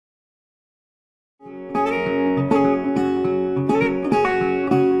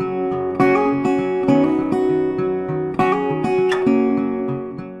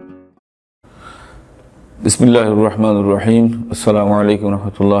Bismillahirrahmanirrahim. Assalamu alaikum wa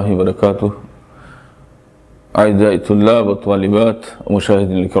rahmatullahi wa barakatuh. أعزائي الطلاب والطالبات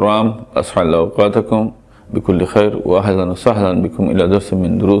ومشاهدينا الكرام أسعد الله أوقاتكم بكل خير وأهلا وسهلا بكم إلى درس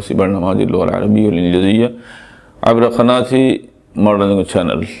من دروس برنامج اللغة العربية والإنجليزية عبر قناة Modern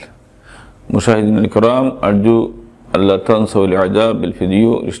Channel. مشاهدينا الكرام أرجو ألا تنسوا الإعجاب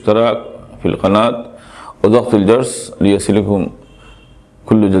بالفيديو الاشتراك في القناة وضغط الجرس ليصلكم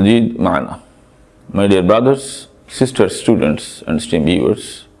كل جديد معنا. My dear brothers, sisters, students and esteemed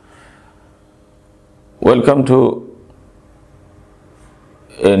viewers, welcome to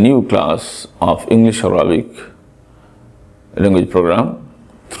a new class of English Arabic language program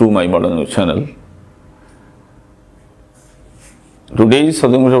through my Modern Channel. Today's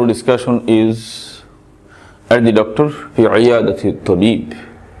subject of discussion is at the doctor fi iyadati tabib,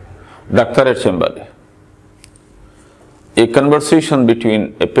 doctor chamber, a conversation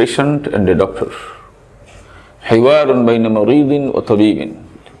between a patient and a doctor. হিওয়ারুন বাইনা মারিদিন ও তাবিবিন,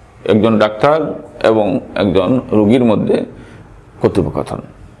 একজন doctor এবং একজন রোগীর মধ্যে কথোপকথন.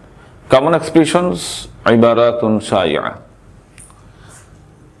 Common expressions, ইবারাতুন শাইআ.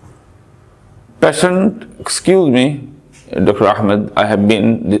 Patient, excuse me, Dr. Ahmed, I have been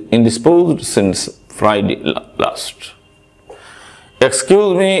indisposed since Friday last.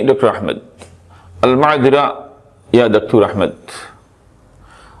 Excuse me, Dr. Ahmed. Al-ma'dira, ya Dr. Ahmed.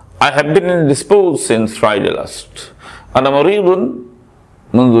 I have been indisposed since Friday last. أنا مريض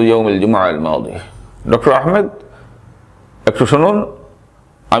منذ يوم الجمعة الماضي. Dr. Ahmed, একটু শুনুন,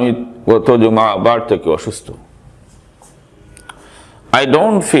 আমি গত জুমাবার থেকে অসুস্থ. I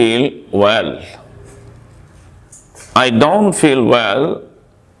don't feel well. I don't feel well.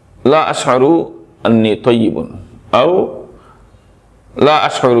 لا أشعر أني طيب أو لا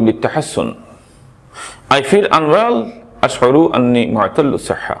أشعر بالتحسن. I feel unwell. أشعر أني معتل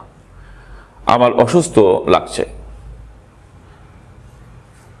الصحة. আমার অসুস্থ লাগছে.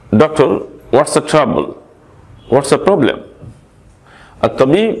 Doctor, what's the trouble? What's the problem?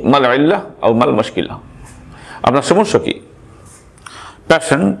 الطبيب ما العلة أو ما المشكلة? আপনার সমস্যা কি?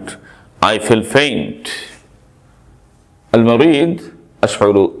 Patient, I feel faint. المريض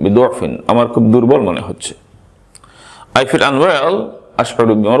أشعر بضعف. আমার খুব দুর্বল মনে হচ্ছে. I feel unwell. أشعر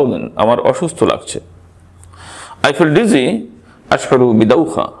بمرض. আমার অসুস্থ লাগছে. I feel dizzy. أشعر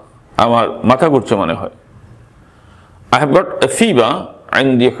بدوخة. আমার মাথা ঘুরছে মনে হয়. I have got a fever.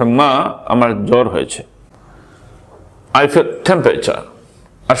 عندي حمى. আমার জ্বর হয়েছে. I feel temperature.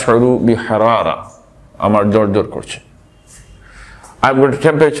 أشعر بحرارة. আমার জ্বর করছে. I have got a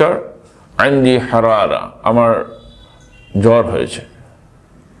temperature. عندي حرارة. আমার জ্বর হয়েছে.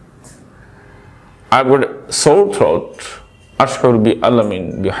 I have got a sore throat. أشعر بألم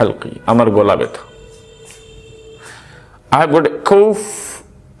بحلقي. আমার গলা ব্যথা. I have got a cough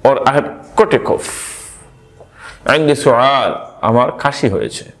or I have got a cough. عندي سعال. আমার কাশি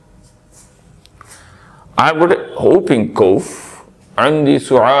হয়েছে. I have got a whooping cough. عندي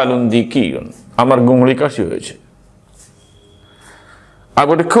سعال ضيقي. আমার গুমড়ি কাশি হয়েছে. I have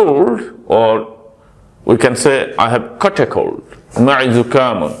got a cold or we can say I have caught a cold. معي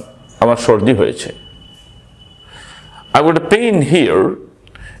زكام. আমার সর্দি হয়েছে. I have got a pain here.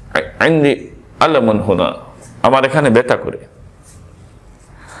 عندي ألم هنا. আমার এখানে ব্যথা করে.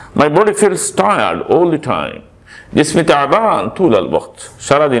 My body feels tired all the time. জিসমি তাবান তুল আল ওয়াক্ত.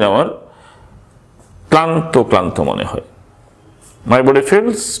 সারাদিন আমার ক্লান্ত মনে হয়. My body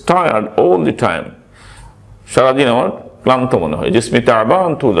feels tired all the time. সারাদিন আমার ক্লান্ত মনে হয়. জিসমি তাবান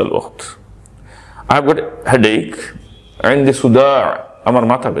তুল আল ওয়াক্ত. I have got a headache. عندي صداع. আমার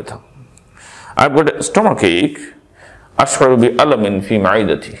মাথা ব্যথা. I have got a stomach ache. أشعر بألم في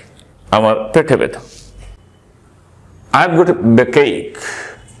معدتي. আমার পেটে ব্যথা. I have got a backache.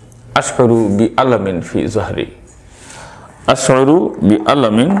 أشعر بألم في ظهري. أشعر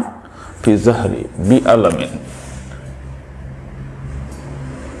بألم في ظهري. بألم.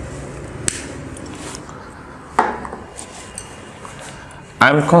 I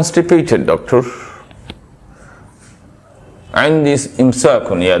am constipated, doctor. عندي إمساك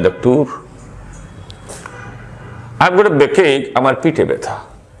يا دكتور. I have got a backache. আমার পিঠে ব্যথা.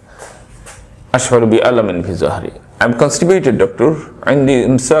 أشعر بألم في ظهري. I am constipated, doctor. عندي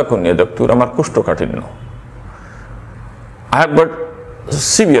إمساك يا دكتور. আমার কোষ্ঠকাঠিন্য. I have got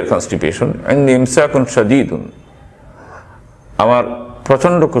severe constipation. عندي إمساك شديد. আমার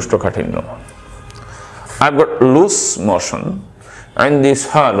প্রচন্ড কোষ্ঠকাঠিন্য. I have got loose motion. عندي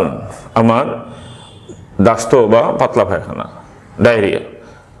إسهال. আমার দাস্ত বা পাতলা পায়খানা, diarrhoea.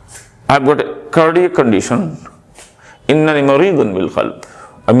 I have got a cardiac condition. إنني مريض بالقلب.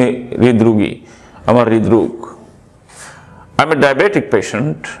 আমি হৃদরোগী. আমার হৃদরোগ. I'm a diabetic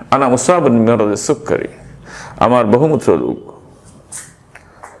patient. أنا مصاب بمرض السكري. আমার বহুমূত্র রোগ।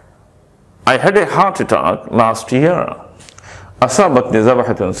 I had a heart attack last year. أصابتني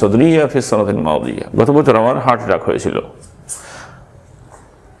ذبحة صدرية في السنة الماضية. গত বছর আমার হার্ট অ্যাটাক হয়েছিল।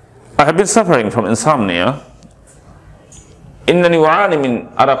 I have been suffering from insomnia. إنني أعاني من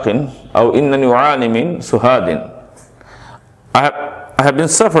أرق أو إنني أعاني من سهاد. I have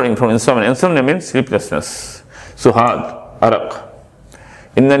been suffering from insomnia. Insomnia means sleeplessness. Suhad, araq.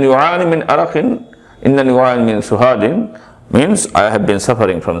 إنني أعاني من أرق إنني أعاني من سهاد means I have been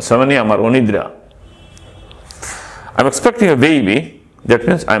suffering from insomnia. আমার অনিদ্রা। I'm expecting a baby. That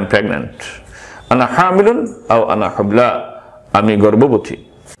means I'm pregnant. أنا حامل أو أنا حبلى. আমি গর্ভবতী।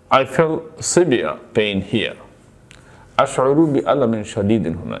 I feel severe pain here. أشعر بألم شديد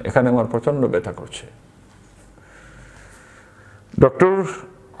هنا. এখানে আমার প্রচন্ড ব্যথা করছে। Doctor,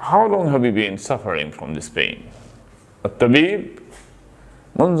 how long have you been suffering from this pain? الطبيب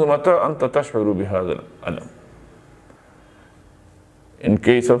منذ متى أنت تشعر بهذا الألم? In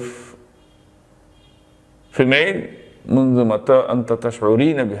case of female, منذ متى أنت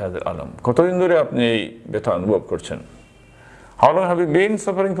تشعرين بهذا الألم? কতদিন ধরে আপনি এই ব্যথা অনুভব করছেন? How long have you been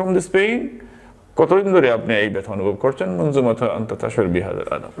suffering from this pain? কতদিন ধরে আপনি এই ব্যথা অনুভব করছেন? منذ متى أنت تشعر بهذا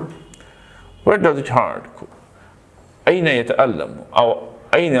الألم? Where does it hurt? أين يتألم أو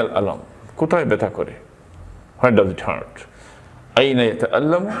أين الألم؟ কোথায় ব্যথা করে? Where does it hurt? أين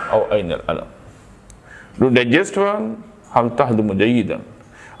يتألم أو أين الألم؟ Do digest well? هل تهضم جيدا؟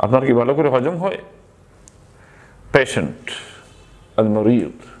 আপনার কি ভালো করে হজম হয়? Patient,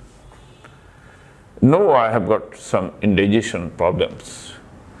 المريض. No, I have got some indigestion problems.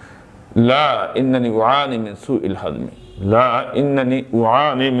 لا إنني أعاني من سوء الهضم. لا إنني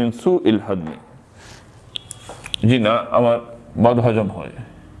أعاني من سوء الهضم. জি না, আমার বদহজম হয়,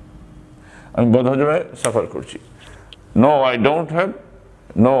 আমি বদহজমে সাফার করছি। No, I don't have.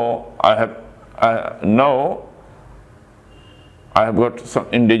 No, I have got some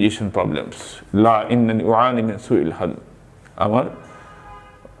indigestion problems. لا إنني أعاني من سوء الهضم. আমার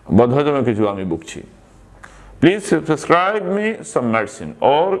বদহজমে কিছু আমি ভুগছি। Please prescribe me some medicine,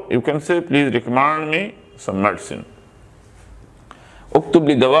 or you can say please recommend me some medicine. اكتب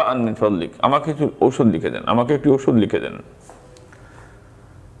لي دواء من فضلك. আমাকে কিছু ঔষধ লিখে দেন, আমাকে একটি ঔষধ লিখে দেন।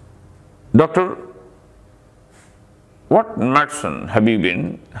 Doctor, what medicine have you been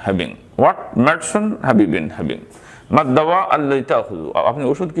having? What medicine have you been having? ما الدواء الذي تأخذه? আপনি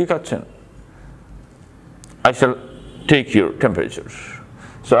ওষুধ কি খাচ্ছেন? I shall take your temperature.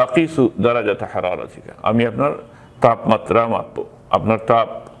 سأقيس درجة حرارتك. আমি আপনার তাপমাত্রা মাপবো, আপনার তাপ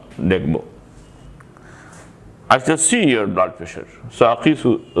দেখব। I shall see your blood pressure. سأقيس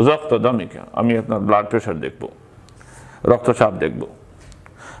ضغط دمك. আমি আপনার ব্লাড প্রেশার দেখব, রক্তচাপ দেখব।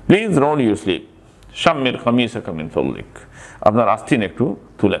 Please roll your sleep. شمر قميصك من فضلك. আপনার আস্তিন একটু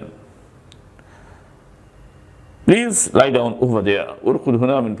তুলেন। Please lie down over there. ارقد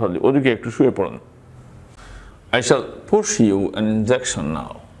هنا من فضلك. ওদিকে একটু শুয়ে পড়ুন। I shall push you an injection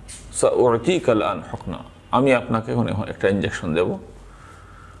now. سأعطيك الآن حقنة. আমি আপনাকে এখন একটা injection Dev.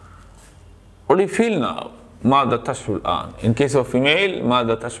 What do you feel now? ماذا تشعر الآن? In case of female,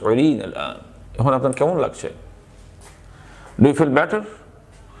 ماذا تشعرين الآن? এখন আপনার কেমন লাগছে? Do you feel better?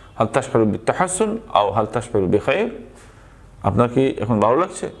 هل تشعر بالتحسن أو هل تشعر بخير? আপনার কি এখন ভালো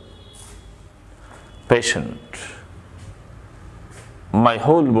লাগছে? Patient, my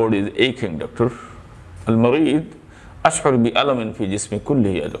whole body is aching, doctor. المريض أشعر بألم في جسمي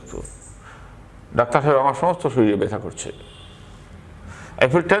كله يا دكتور. Doctor সাহেব, আমার সমস্ত শরীরে ব্যথা করছে। I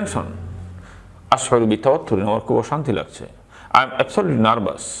feel tension. أشعر بتوتر. আমার খুব অশান্তি লাগছে। I am absolutely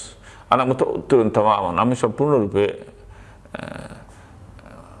nervous. أنا متوتر تماما. আমি সম্পূর্ণরূপে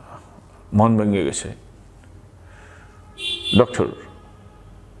মন ভেঙে গেছে। Doctor,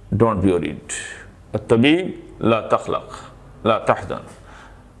 don't be worried. الطبيب لا تقلق لا تحزن.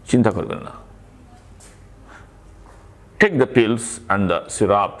 চিন্তা করবেন না। Take the pills and the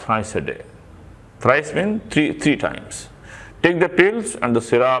syrup thrice a day. Thrice means three times. Take the pills and the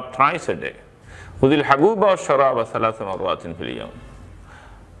syrup thrice a day. خذ الحبوب والشراب 3 مرات في اليوم.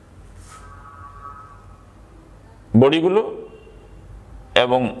 বড়িগুলো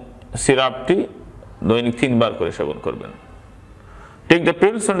এবং সিরাপটি দৈনিক 3 বার করে সেবন করবেন। Take the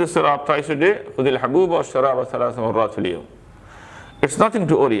pills and the syrup twice a day. خذ الحبوب والشراب 3 مرات في اليوم. It's nothing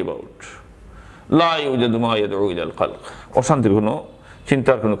to worry about. لا يوجد ما يدعو إلى القلق. অশান্তির কোনো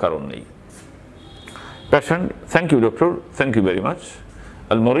চিন্তার কোনো কারণ নেই। Patient, thank you doctor, thank you very much.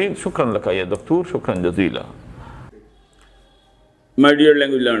 المريض, شكرا لك يا دكتور, شكرا جزيلا. My dear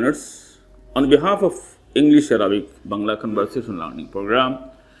language learners, on behalf of English Arabic Bangla Conversation Learning Program,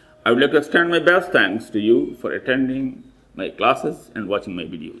 I would like to extend my best thanks to you for attending my classes and watching my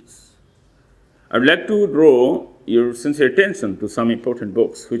videos. I would like to draw your sincere attention to some important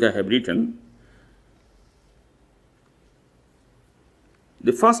books which I have written.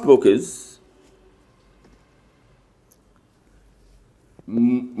 The first book is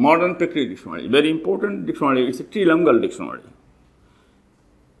Modern Practical Dictionary, very important dictionary. It's a trilingual dictionary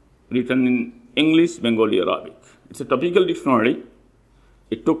written in English, Bengali, Arabic. It's a topical dictionary.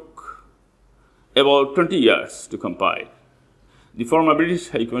 It took about 20 years to compile. The former British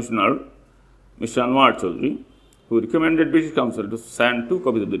High Commissioner, Mr. Anwar Chaudhry, who recommended British Council to send 2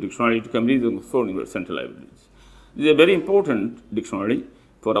 copies of the dictionary to Cambridge and Oxford Central Libraries. This is a very important dictionary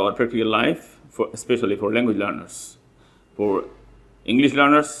for our practical life, especially for language learners, for English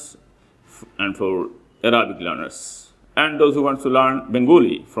learners and for Arabic learners, and those who want to learn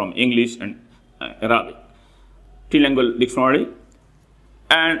Bengali from English and Arabic. Trilingual dictionary.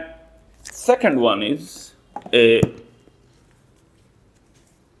 And second one is an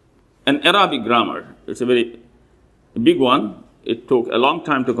Arabic grammar. It's a very big one. It took a long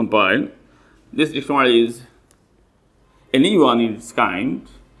time to compile. This dictionary is a new one in its kind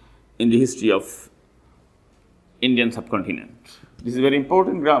in the history of Indian subcontinent. This is very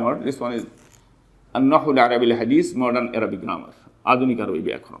important grammar. This one is An-Nahwu al-Arabi al-Hadith, Modern Arabic Grammar, Adunik Arabi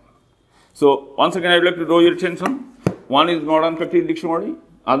Vyakran. So once again I would like to draw your attention. One is Modern Practical Dictionary,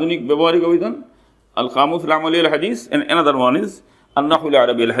 Adunik Vyavaharik Abhidhan, Al-Qamus al-Amali al-Hadith, and another one is An-Nahwu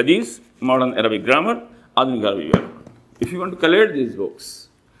al-Arabi al-Hadith, Modern Arabic Grammar, Adunik Arabi Vyakran. If you want to collect these books,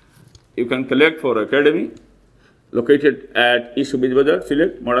 you can collect for Academy, located at Subidbazar,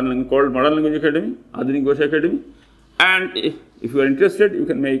 Sylhet, called Modern Language Academy, Adunik Bhasha Academy. And if you are interested, you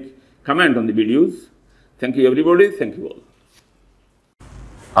can make comment on the videos. Thank you everybody. Thank you all.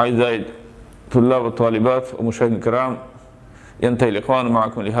 أعزائي الطلاب والطالبات ومشاهدينا الكرام، ينتهي اللقاء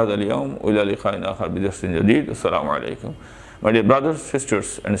معكم لهذا اليوم وإلى لقاء آخر بدرس جديد. السلام عليكم. My dear brothers,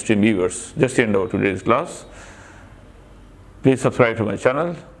 sisters and esteemed viewers, just the end of today's class. Please subscribe to my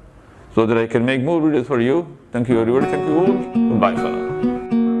channel so that I can make more videos for you. Thank you everybody. Thank you all. Bye for now.